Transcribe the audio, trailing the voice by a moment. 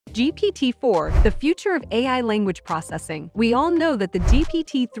GPT-4, the future of AI language processing. We all know that the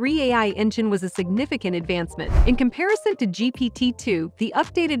GPT-3 AI engine was a significant advancement. In comparison to GPT-2, the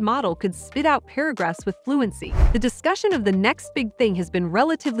updated model could spit out paragraphs with fluency. The discussion of the next big thing has been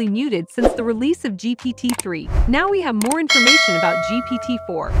relatively muted since the release of GPT-3. Now we have more information about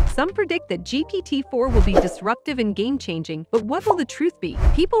GPT-4. Some predict that GPT-4 will be disruptive and game-changing, but what will the truth be?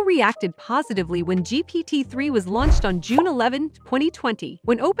 People reacted positively when GPT-3 was launched on June 11, 2020.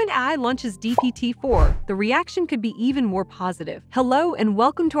 When OpenAI launches GPT-4, the reaction could be even more positive. Hello and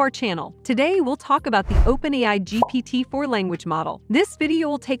welcome to our channel. Today we'll talk about the OpenAI GPT-4 language model. This video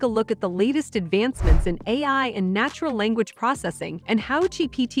will take a look at the latest advancements in AI and natural language processing and how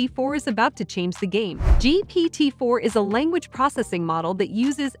GPT-4 is about to change the game. GPT-4 is a language processing model that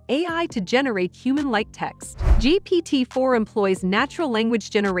uses AI to generate human-like text. GPT-4 employs natural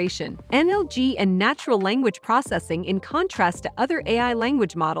language generation, NLG, and natural language processing in contrast to other AI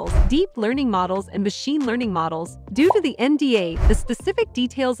language models, deep learning models, and machine learning models. Due to the NDA, the specific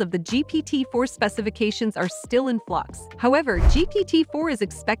details of the GPT-4 specifications are still in flux. However, GPT-4 is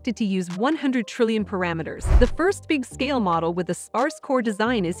expected to use 100 trillion parameters. The first big-scale model with a sparse core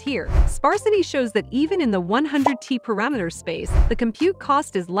design is here. Sparsity shows that even in the 100T parameter space, the compute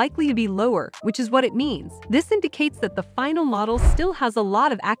cost is likely to be lower, which is what it means. This indicates that the final model still has a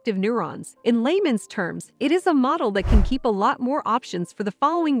lot of active neurons. In layman's terms, it is a model that can keep a lot more options for the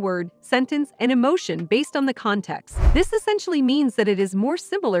following word, sentence, and emotion based on the context. This essentially means that it is more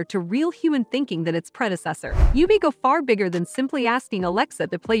similar to real human thinking than its predecessor. You may go far bigger than simply asking Alexa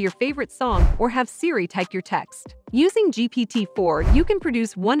to play your favorite song or have Siri type your text. Using GPT-4, you can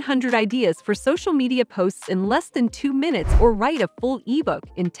produce 100 ideas for social media posts in less than 2 minutes or write a full ebook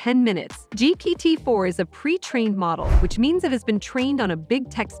in 10 minutes. GPT-4 is a pre-trained model, which means it has been trained on a big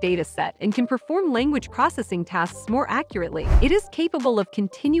text data set and can perform language processing tasks more accurately. It is capable of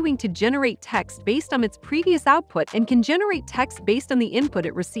continuing to generate text based on its previous output and can generate text based on the input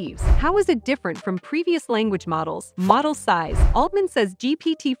it receives. How is it different from previous language models? Model size. Altman says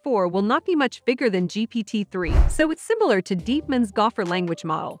GPT-4 will not be much bigger than GPT-3. So it's similar to DeepMind's Gopher language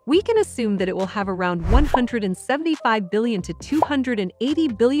model. We can assume that it will have around 175 billion to 280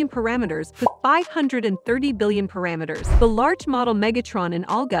 billion parameters with 530 billion parameters. The large model Megatron in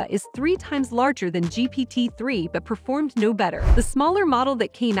Alga is 3 times larger than GPT-3 but performed no better. The smaller model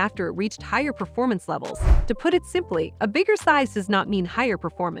that came after it reached higher performance levels. To put it simply, a bigger size does not mean higher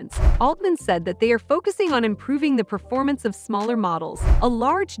performance. Altman said that they are focusing on improving the performance of smaller models. A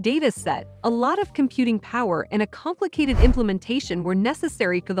large data set, a lot of computing power, and a complicated implementation were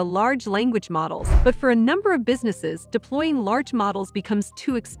necessary for the large language models, but for a number of businesses, deploying large models becomes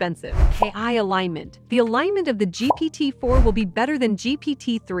too expensive. AI alignment. The alignment of the GPT-4 will be better than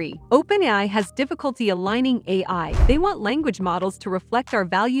GPT-3. OpenAI has difficulty aligning AI. They want language models to reflect our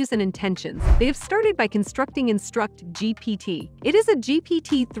values and intentions. They have started by constructing Instruct GPT. It is a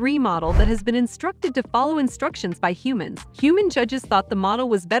GPT-3 model that has been instructed to follow instructions by humans. Human judges thought the model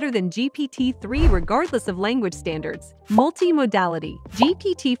was better than GPT-3 regardless of language standards. Multimodality.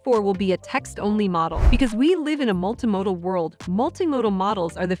 GPT-4 will be a text-only model. Because we live in a multimodal world, multimodal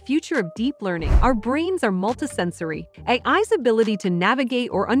models are the future of deep learning. Our brains are multisensory. AI's ability to navigate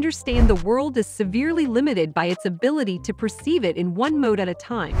or understand the world is severely limited by its ability to perceive it in one mode at a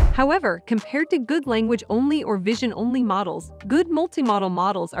time. However, compared to good language-only or vision-only models, good multimodal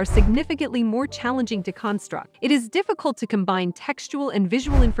models are significantly more challenging to construct. It is difficult to combine textual and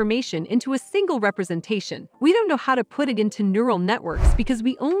visual information into a single representation. We don't know how to put it into neural networks because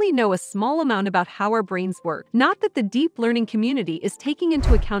we only know a small amount about how our brains work. Not that the deep learning community is taking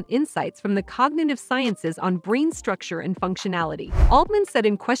into account insights from the cognitive sciences on brain structure and functionality. Altman said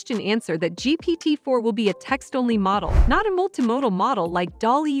in question answer that GPT-4 will be a text-only model, not a multimodal model like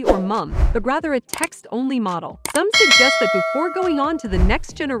DALL-E or MUM, but rather a text-only model. Some suggest that before going on to the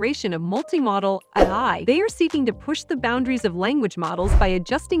next generation of multimodal AI, they are seeking to push the boundaries of language models by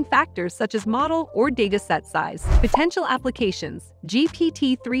adjusting factors such as model or dataset size. Potential applications.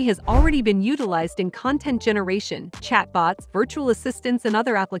 GPT-3 has already been utilized in content generation, chatbots, virtual assistants, and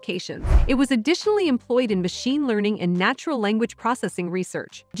other applications. It was additionally employed in machine learning and natural language processing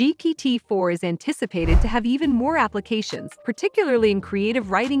research. GPT-4 is anticipated to have even more applications, particularly in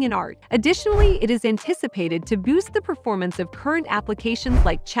creative writing and art. Additionally, it is anticipated to boost the performance of current applications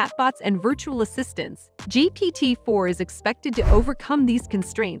like chatbots and virtual assistants. GPT-4 is expected to overcome these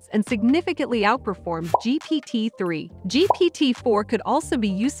constraints and significantly outperform GPT-3. GPT-4 could also be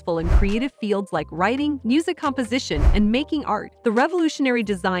useful in creative fields like writing, music composition, and making art. The revolutionary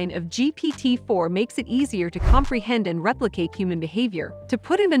design of GPT-4 makes it easier to comprehend and replicate human behavior. To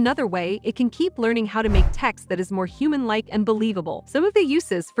put it another way, it can keep learning how to make text that is more human-like and believable. Some of the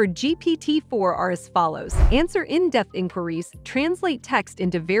uses for GPT-4 are as follows: answer in-depth inquiries, translate text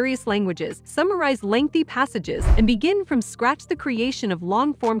into various languages, summarize lengthy passages, and begin from scratch the creation of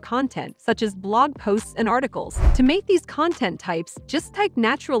long-form content, such as blog posts and articles. To make these content types, just type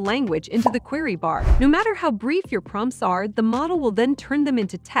natural language into the query bar. No matter how brief your prompts are, the model will then turn them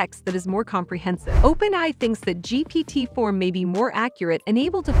into text that is more comprehensive. OpenAI thinks that GPT-4 may be more accurate and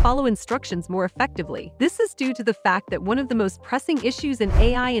able to follow instructions more effectively. This is due to the fact that one of the most pressing issues in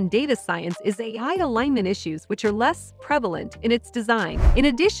AI and data science is AI alignment issues, which are less prevalent in its design. In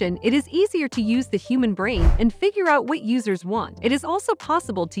addition, it is easier to use the human brain and figure out what users want. It is also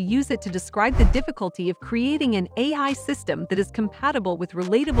possible to use it to describe the difficulty of creating an AI system that is compatible with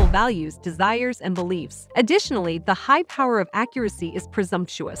relatable values, desires, and beliefs. Additionally, the high power of accuracy is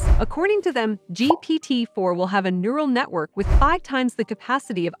presumptuous. According to them, GPT-4 will have a neural network with 5 times the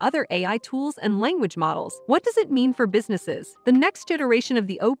capacity of other AI tools and language models. What does it mean for businesses? The next generation of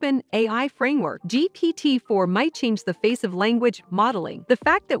the open AI framework, GPT-4, might change the face of language modeling. The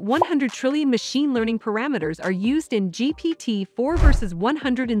fact that 100 trillion machine learning parameters are used in GPT-4 versus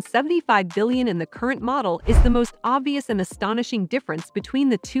 175 billion in the current model is the most obvious and astonishing difference between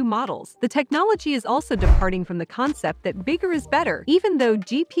the two models. The technology is also departing from the concept that bigger is better, even though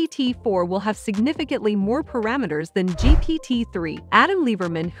GPT-4 will have significantly more parameters than GPT-3. Adam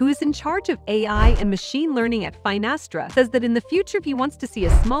Lieberman, who is in charge of AI and machine learning at Finastra, says that in the future he wants to see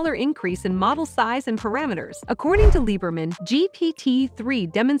a smaller increase in model size and parameters. According to Lieberman,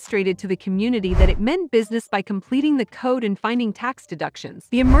 GPT-3 demonstrated to the community that it meant business by completing the code and finding tax deductions.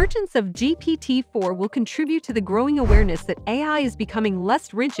 The emergence of GPT-4 will contribute to the growing awareness that AI is becoming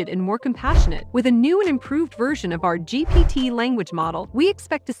less rigid and more compassionate. With a new and improved version of our GPT language model, we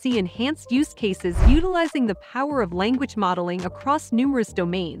expect to see enhanced use cases utilizing the power of language modeling across numerous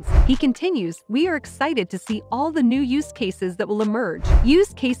domains. He continues, "We are excited to see all the new use cases that will emerge.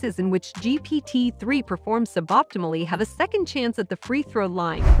 Use cases in which GPT-3 performs suboptimally have a second chance at the free throw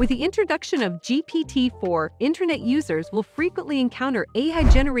line. With the introduction of GPT-4, internet users will frequently encounter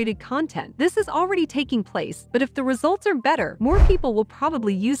AI-generated content. This is already taking place, but if the results are better, more people will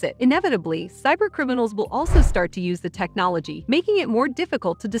probably use it. Inevitably, cybercriminals will also start to use the technology, making it more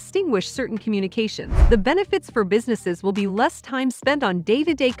difficult to distinguish certain communications. The benefits for businesses will be less time spent on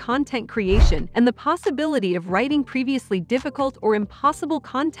day-to-day content creation and the possibility of writing previously difficult or impossible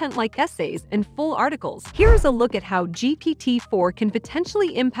content like essays and full articles." Here is a look at how GPT-4 can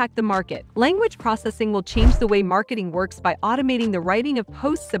potentially impact the market. Language processing will change the way marketing works by automating the writing of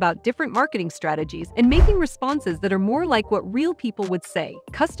posts about different marketing strategies and making responses that are more like what real people would say.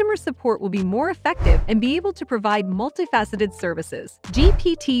 Customer support will be more effective and be able to provide multifaceted services.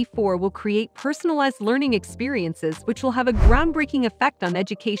 GPT-4 will create personalized learning experiences which will have a groundbreaking effect on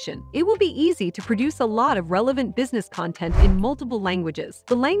education. It will be easy to produce a lot of relevant business content in multiple languages.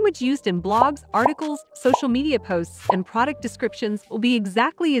 The language used in blogs, articles, social media posts, and product descriptions will be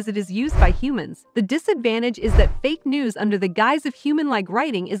exactly as it is used by humans. The disadvantage is that fake news under the guise of human-like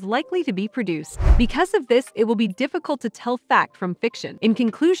writing is likely to be produced. Because of this, it will be difficult to tell fact from fiction. In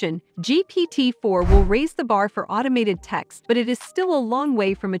conclusion, GPT-4 will raise the bar for automated text, but it is still a long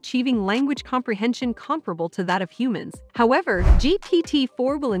way from achieving language comprehension comparable to that of humans. However,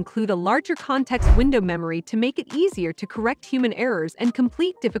 GPT-4 will include a larger context window memory to make it easier to correct human errors and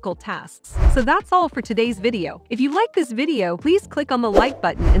complete difficult tasks. So that's all for today's video. If you like this video, please click on the like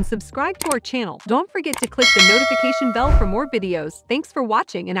button and subscribe to our channel. Don't forget to click the notification bell for more videos. Thanks for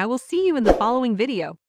watching, and I will see you in the following video.